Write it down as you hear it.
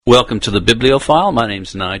Welcome to the Bibliophile. My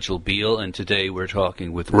name's Nigel Beale, and today we're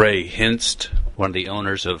talking with Ray Hinst, one of the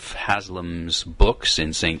owners of Haslam's Books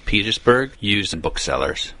in St. Petersburg, used in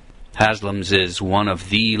booksellers. Haslam's is one of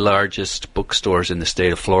the largest bookstores in the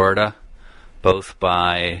state of Florida, both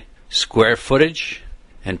by square footage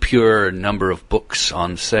and pure number of books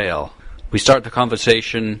on sale. We start the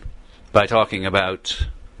conversation by talking about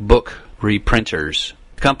book reprinters,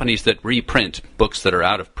 companies that reprint books that are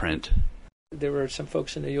out of print. There were some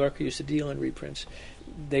folks in New York who used to deal in reprints.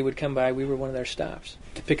 They would come by. We were one of their stops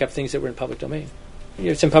to pick up things that were in public domain.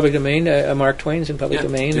 It's in public domain. Mark Twain's in public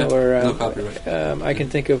domain. Yeah, or no copyright. I can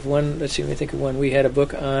think of one. Let me think of one. We had a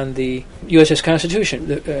book on the USS Constitution,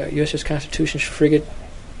 the USS Constitution's frigate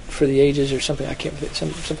for the ages or something. I can't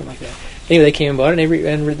something like that. Anyway, they came and bought it,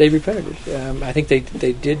 and they reprinted it. I think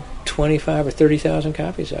they did 25 or 30,000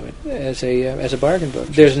 copies of it as a bargain book.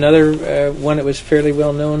 There's another one that was fairly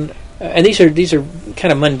well known. And these are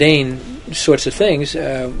kind of mundane sorts of things.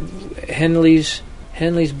 Henley's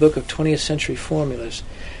book of 20th century formulas,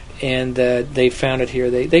 and they found it here.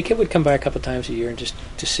 They would come by a couple of times a year and just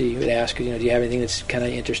to see. Would ask, do you have anything that's kind of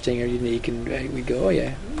interesting or unique? And we'd go, oh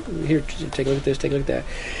yeah, here, take a look at this, take a look at that.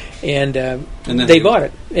 And they bought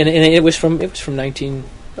it, and it was from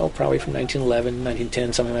 1911,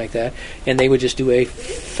 1910, something like that. And they would just do a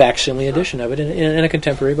facsimile edition of it in a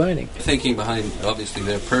contemporary binding. Thinking behind, obviously,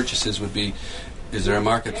 their purchases would be, is there a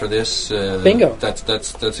market for this? Bingo.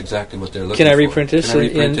 That's exactly what they're looking for. Can I reprint this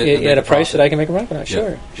at a price that I can make a profit on?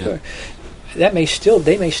 Sure. They may still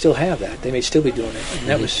have that. They may still be doing it. And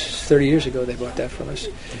that was 30 years ago they bought that from us.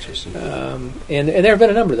 Interesting. And there have been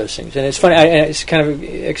a number of those things. And it's funny. It's kind of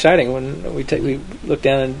exciting when we look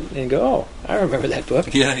down and go, oh, I remember that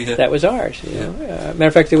book. Yeah. That was ours. You know? Matter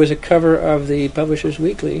of fact, there was a cover of the Publishers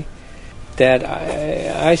Weekly that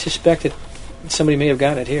I suspect that somebody may have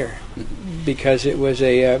gotten it here. Because it was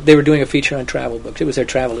they were doing a feature on travel books. It was their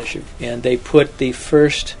travel issue. And they put the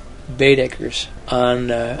first Baedekers on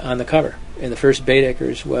the cover. And the first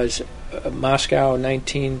Baedekers was Moscow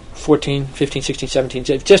 1914, 15, 16, 17,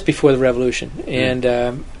 just before the revolution. And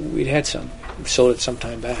we'd had some. Sold it some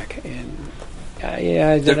time back. And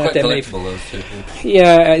they're quite not that many. Collectible, those two.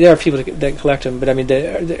 Yeah, there are people that collect them. But I mean,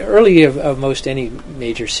 the early of most any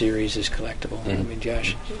major series is collectible. I mean,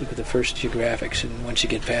 Josh, look at the first Geographics. And once you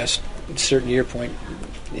get past a certain year point,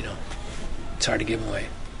 it's hard to give them away.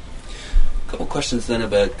 A couple questions then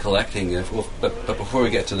about collecting. But before we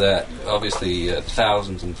get to that, obviously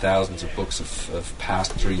thousands and thousands of books have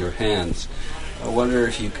passed through your hands. I wonder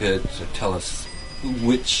if you could tell us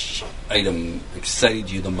which item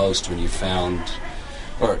excited you the most when you found,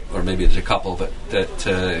 or maybe there's a couple, but that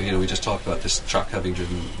we just talked about this truck having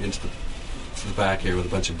driven into the back here with a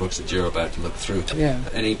bunch of books that you're about to look through. Yeah.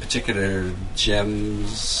 Any particular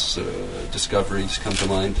gems, discoveries come to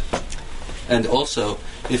mind? And also,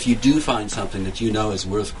 if you do find something that you know is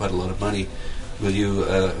worth quite a lot of money, will you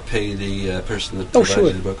pay the person that provided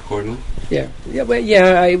you the book accordingly? Yeah. What do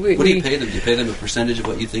you pay them? Do you pay them a percentage of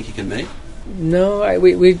what you think you can make? No,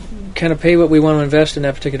 we kind of pay what we want to invest in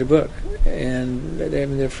that particular book, and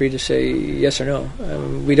they're free to say yes or no.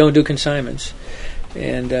 We don't do consignments,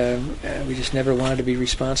 and we just never wanted to be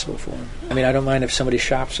responsible for them. I mean, I don't mind if somebody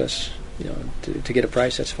shops us, to get a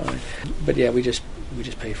price. That's fine. But yeah, we just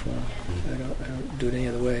pay for them. I don't do it any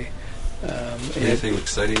other way. Anything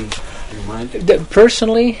exciting in your mind?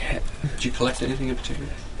 Personally, did you collect anything in particular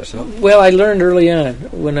yourself? Well, I learned early on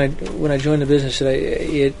when I joined the business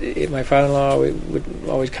that my father-in-law would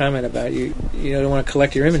always comment about you don't want to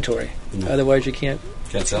collect your inventory, otherwise you can't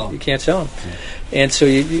sell them. You can't sell them, and so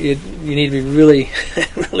you need to be really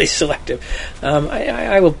really selective.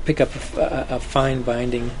 I will pick up a fine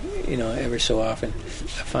binding, every so often, a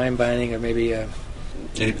fine binding or maybe a.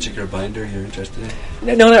 Any particular binder you're interested in?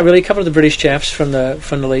 No, not really. A couple of the British chaps from the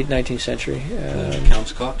late 19th century.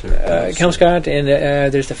 Kelmscott? Kelmscott, and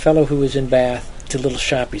there's the fellow who was in Bath, the little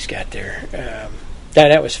shop he's got there.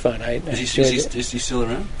 That was fun. Is he still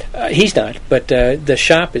around? He's not, but the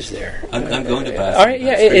shop is there. I'm going to Bath. All right,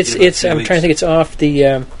 yeah, it's. I'm trying to think. It's off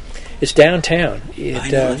the. It's downtown.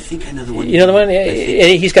 I think I know the one. You know the one?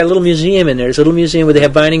 He's got a little museum in there. There's a little museum where they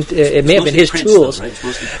have binding. It may have been his tools. Though, right? It's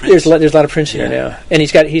mostly prints. There's a lot of prints in there now, and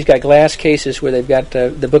he's got glass cases where they've got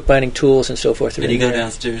the bookbinding tools and so forth. And you go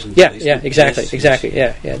downstairs and exactly.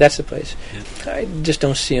 Yeah, that's the place. Yeah. I just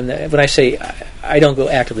don't see him. When I say I don't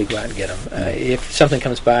actively go out and get them. If something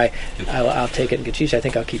comes by, I'll take it and get used. I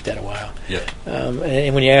think I'll keep that a while. Yeah.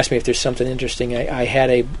 And when you ask me if there's something interesting, I had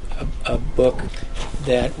a book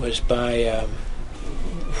that was by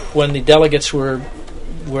when the delegates were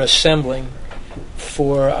assembling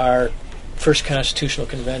for our first constitutional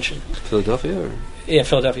convention. Philadelphia? Or? in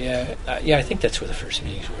Philadelphia. Yeah, I think that's where the first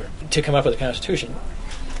meetings were. To come up with a Constitution,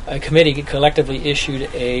 a committee collectively issued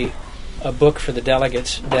a book for the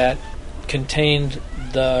delegates that contained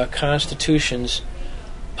the constitutions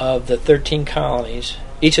of the 13 colonies,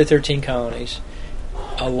 each of the 13 colonies,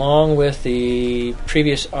 along with the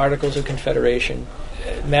previous Articles of Confederation,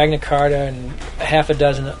 Magna Carta, and half a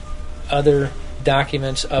dozen other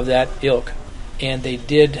documents of that ilk. And they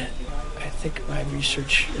did, I think my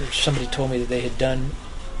research, or somebody told me that they had done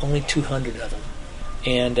only 200 of them.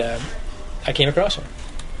 And I came across one.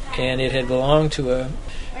 And it had belonged to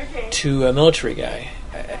a military guy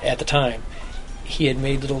at the time. He had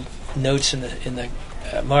made little notes in the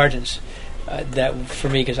margins that, for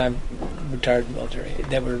me, because I'm retired military,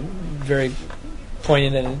 that were very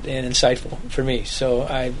poignant and insightful for me. So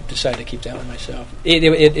I decided to keep that one myself.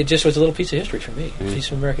 It just was a little piece of history for me, a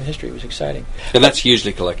piece of American history. It was exciting. And that's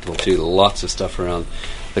hugely collectible too. Lots of stuff around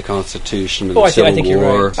the Constitution and the I Civil think War.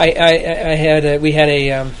 You're right. We had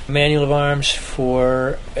a manual of arms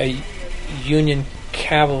for a Union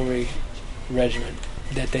cavalry regiment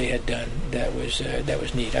that they had done. That was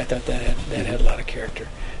neat. I thought that had a lot of character.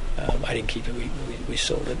 I didn't keep it. We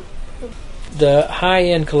sold it. The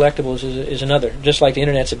high-end collectibles is another. Just like the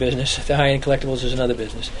Internet's a business, the high-end collectibles is another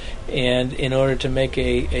business. And in order to make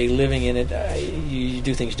a living in it, you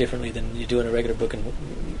do things differently than you do in a regular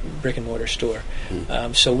brick-and-mortar store.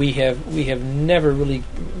 So we have never really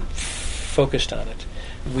focused on it.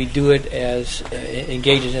 We do it as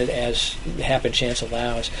engage in it as happen chance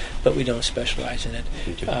allows, but we don't specialize in it.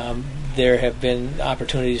 There have been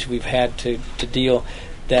opportunities we've had to deal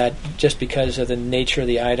that just because of the nature of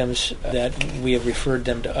the items that we have referred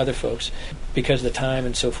them to other folks because of the time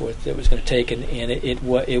and so forth that it was going to take, and it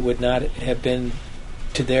would not have been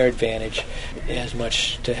to their advantage as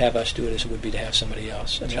much to have us do it as it would be to have somebody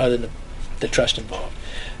else. I mean, other than the trust involved.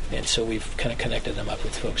 And so we've kind of connected them up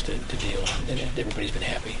with folks to deal, and everybody's been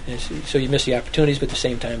happy. So you miss the opportunities, but at the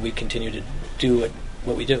same time we continue to do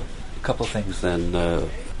what we do. A couple of things then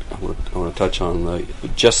I want to touch on.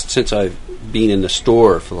 Just since I've been in the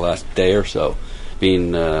store for the last day or so,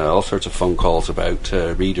 been all sorts of phone calls about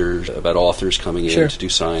readers, about authors coming in to do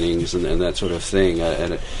signings and that sort of thing.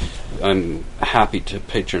 I'm happy to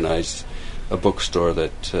patronize a bookstore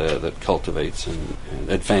that cultivates and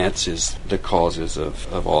advances the causes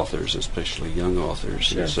of authors, especially young authors.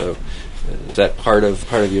 Sure. And so, is that part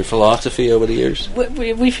of your philosophy over the years?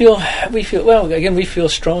 We feel well. Again, we feel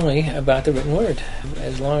strongly about the written word,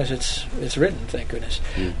 as long as it's written. Thank goodness.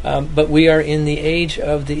 But we are in the age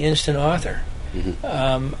of the instant author.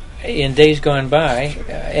 In days gone by,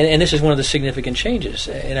 and this is one of the significant changes,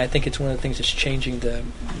 and I think it's one of the things that's changing the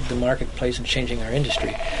marketplace and changing our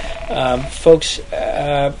industry. Folks,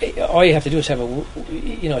 all you have to do is have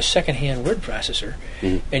a second-hand word processor,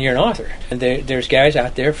 and you're an author. And there's guys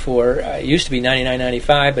out there for it used to be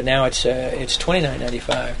 $99.95, but now it's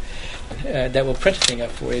 $29.95. That will print the thing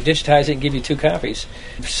up for you, digitize it, and give you 2 copies.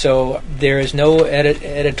 So there is no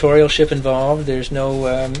editorialship involved. There's no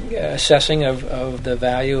assessing of the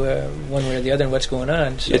value one way or the other and what's going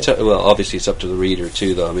on. So. Obviously it's up to the reader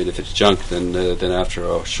too, though. I mean, if it's junk, then after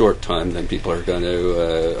a short time, then people are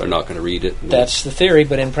not going to read it. That's the theory,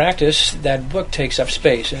 but in practice, that book takes up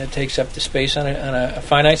space, and it takes up the space on a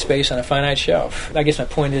finite space on a finite shelf. I guess my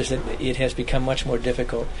point is that it has become much more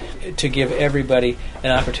difficult to give everybody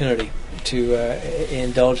an opportunity to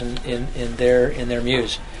indulge in their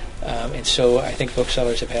muse, and so I think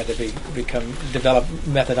booksellers have had to develop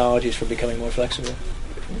methodologies for becoming more flexible.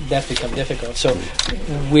 That's become difficult. So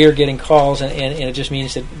we're getting calls, and it just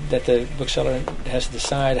means that the bookseller has to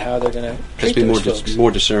decide how they're going to treat those folks.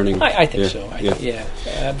 More discerning. I think so.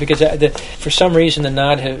 Because for some reason the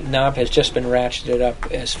knob has just been ratcheted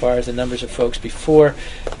up as far as the numbers of folks.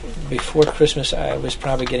 Before Christmas, I was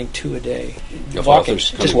probably getting 2 a day.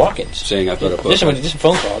 Walk-ins, just walk-ins. Saying I've got a book. This is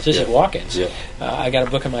phone calls. This is walk-ins. Yeah. I got a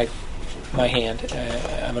book in my hand.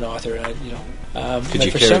 I'm an author. Could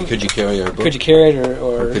you carry our book? Could you carry it,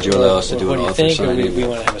 or could you allow us to do an author signing? Or we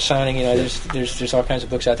want to have a signing. There's all kinds of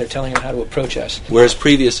books out there telling them how to approach us. Whereas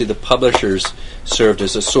previously the publishers served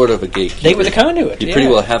as a sort of a gatekeeper. They were the conduit. You pretty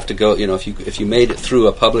well have to go. If you made it through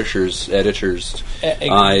a publisher's editor's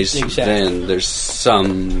eyes, exactly. Then there's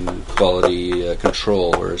some quality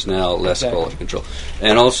control, whereas now less quality control.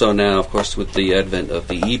 And also now, of course, with the advent of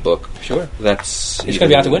the e-book, sure, it's going to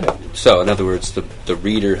be out the window. So in other words, the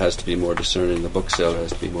reader has to be more discerning, the bookseller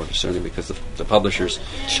has to be more discerning, because the publishers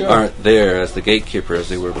aren't there as the gatekeeper as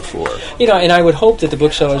they were before. And I would hope that the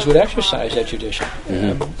booksellers would exercise that judicial.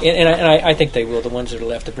 And I think they will. The ones that are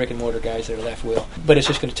left, the brick and mortar guys that are left will. But it's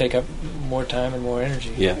just going to take up more time and more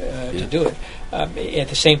energy to do it. At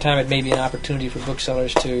the same time, it may be an opportunity for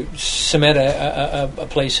booksellers to cement a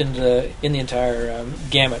place in the entire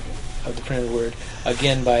gamut of the printed word,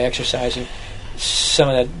 again by exercising some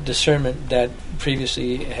of that discernment that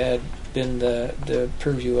previously had been the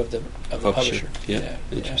purview of the publisher. Yeah,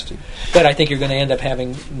 interesting. But I think you're going to end up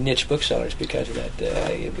having niche booksellers because of that.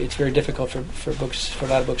 It's very difficult for a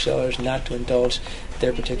lot of booksellers not to indulge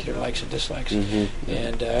their particular likes and dislikes.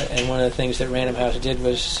 And one of the things that Random House did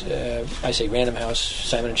was, I say Random House,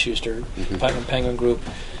 Simon & Schuster, Putnam Penguin Group,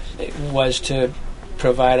 was to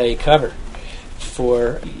provide a cover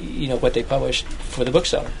for what they published for the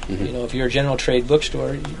bookseller. If you're a general trade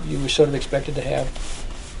bookstore, you were sort of expected to have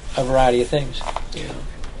a variety of things.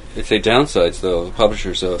 If they downsides, though, the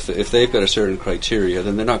publishers, though, if they've got a certain criteria,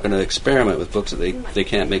 then they're not going to experiment with books that they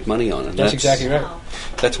can't make money on. And that's exactly right.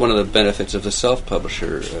 That's one of the benefits of the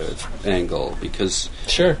self-publisher angle, because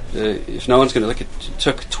sure, if no one's going to look, it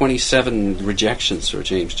took 27 rejections for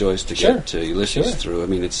James Joyce to get Ulysses through. I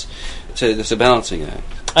mean, it's a balancing act.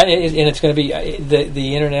 And it's going to be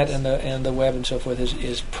the internet and the web and so forth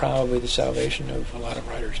is probably the salvation of a lot of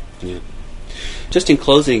writers. Yeah. Just in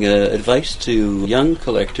closing, advice to young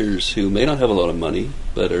collectors who may not have a lot of money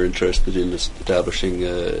but are interested in establishing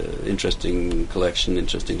interesting collection,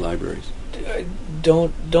 interesting libraries.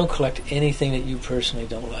 Don't collect anything that you personally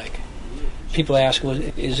don't like. People ask, well,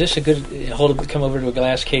 is this a good, come over to a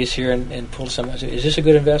glass case here and pull something, is this a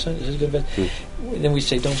good investment? Is this a good investment? Then we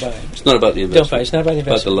say, don't buy it. It's not about the investment. Don't buy it. It's not about the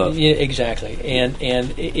investment. About the love. Yeah, exactly.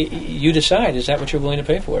 And you decide, is that what you're willing to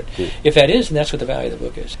pay for it? Yeah. If that is, then that's what the value of the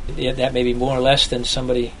book is. That may be more or less than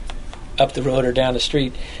somebody up the road or down the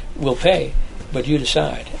street will pay, but you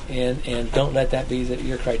decide. And don't let that be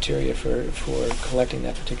your criteria for collecting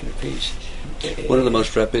that particular piece. One of the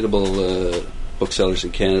most reputable booksellers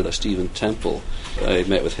in Canada, Stephen Temple, I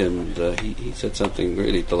met with him, and he said something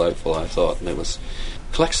really delightful, I thought, and it was,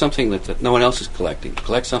 collect something that no one else is collecting.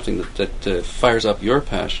 Collect something that fires up your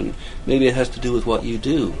passion. Maybe it has to do with what you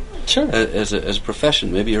do. Sure. As a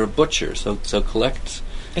profession. Maybe you're a butcher, so collect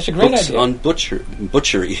it's a great books idea. on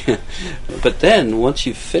butchery. But then, once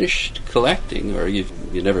you've finished collecting, or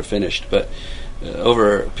you've never finished, but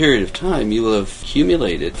over a period of time, you will have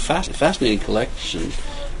accumulated fascinating collection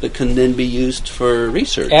that can then be used for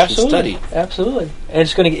research and study. Absolutely. And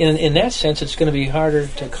it's going to, in that sense, it's going to be harder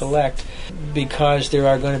to collect because there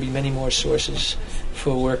are going to be many more sources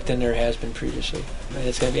for work than there has been previously. And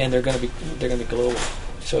it's going to be, and they're going to be global.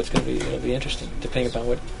 So it'll be interesting, depending upon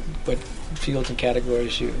what fields and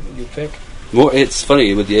categories you pick. It's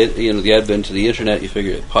funny with the advent of the internet. You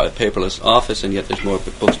figure paperless office, and yet there's more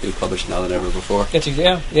books being published now than ever before. I think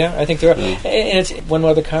there are. And it's one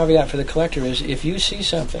other caveat for the collector is if you see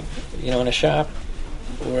something, in a shop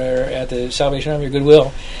or at the Salvation Army or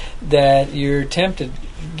Goodwill, that you're tempted,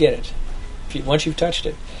 get it. Once you've touched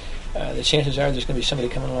it, the chances are there's going to be somebody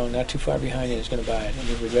coming along not too far behind you that's going to buy it, and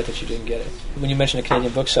you'll regret that you didn't get it. When you mentioned a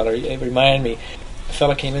Canadian bookseller, it reminded me. A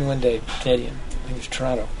fellow came in one day, Canadian. I think it was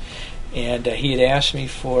Toronto. And he had asked me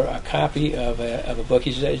for a copy of a book.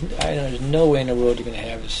 He said, there's no way in the world you're going to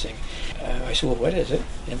have this thing. I said, well, what is it?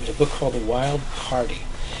 And it was a book called The Wild Party.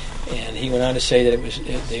 And he went on to say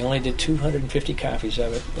that they only did 250 copies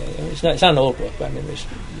of it. It's not an old book, but it was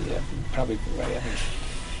probably right after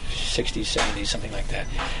 60s, 70s, something like that.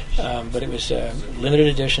 But it was limited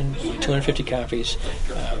edition, 250 copies,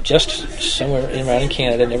 just somewhere around in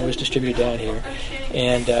Canada, never was distributed down here.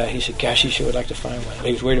 And he said, gosh, he sure would like to find one.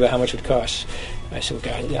 He was worried about how much it would cost. I said,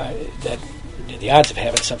 well, God, the odds of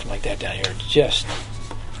having something like that down here are just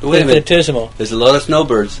infinitesimal. There's a lot of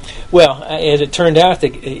snowbirds. Well, as it turned out,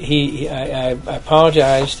 I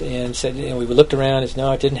apologized and said, we looked around, and said,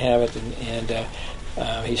 no, it didn't have it.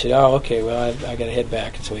 And he said, oh, okay, well, I got to head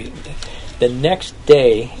back. And so the next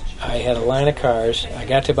day, I had a line of cars. I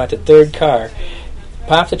got to about the third car,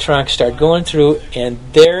 popped the trunk, started going through, and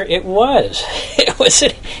there it was. It was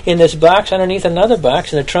in this box underneath another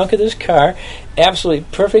box in the trunk of this car, absolutely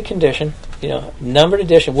perfect condition, numbered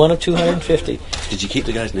edition, 1 of 250. Did you keep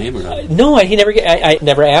the guy's name or not? No, I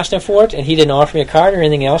never asked him for it, and he didn't offer me a card or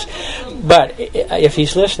anything else. But if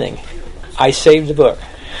he's listening, I saved the book.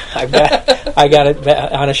 I got it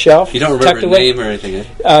on a shelf. You don't remember the name or anything,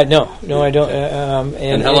 No, I don't.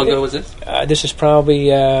 And how long ago was this? This is probably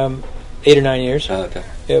 8 or 9 years. Oh, okay.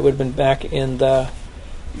 It would have been back in the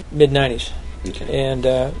mid-'90s. Okay. And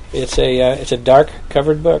it's a dark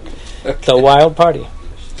covered book, Okay. The Wild Party.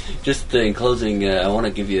 Just in closing, I want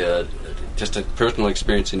to give you just a personal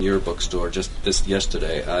experience in your bookstore. Just this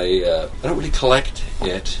yesterday, I don't really collect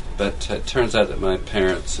it, but it turns out that my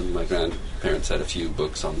parents and my grandparents had a few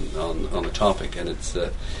books on the topic, and it's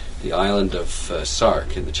the island of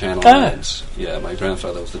Sark in the Channel Islands. Yeah, my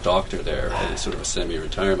grandfather was the doctor there, in sort of a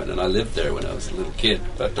semi-retirement, and I lived there when I was a little kid,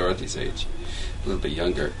 about Dorothy's age, a little bit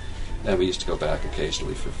younger. And we used to go back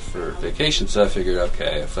occasionally for vacation. So I figured,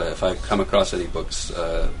 okay, if I come across any books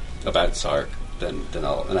about Sark, then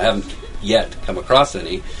I'll. And I haven't yet come across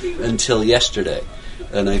any until yesterday.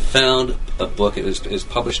 And I found a book. It was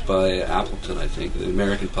published by Appleton, I think, the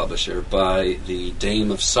American publisher, by the Dame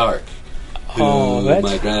of Sark, who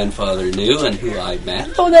my grandfather knew and who I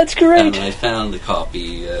met. Oh, that's great! And I found the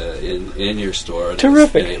copy in your store.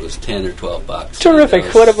 Terrific! It was $10 or $12.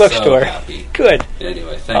 Terrific! What a bookstore! So happy. Good.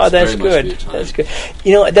 Anyway, thanks that's very much good. for your time. That's good.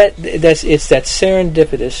 You know it's that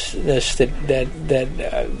serendipitousness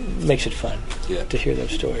that makes it fun to hear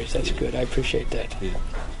those stories. That's good. I appreciate that. Yeah.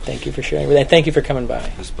 Thank you for sharing with that. Thank you for coming by.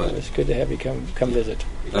 That's fun. It's good to have you come visit.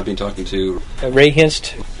 I've been talking to Ray Hinst.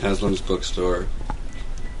 Haslam's Bookstore.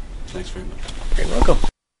 Thanks very much. You're welcome.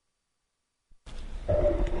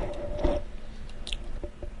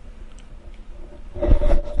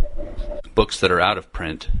 Books that are out of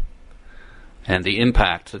print and the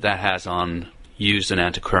impact that has on used and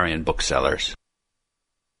antiquarian booksellers.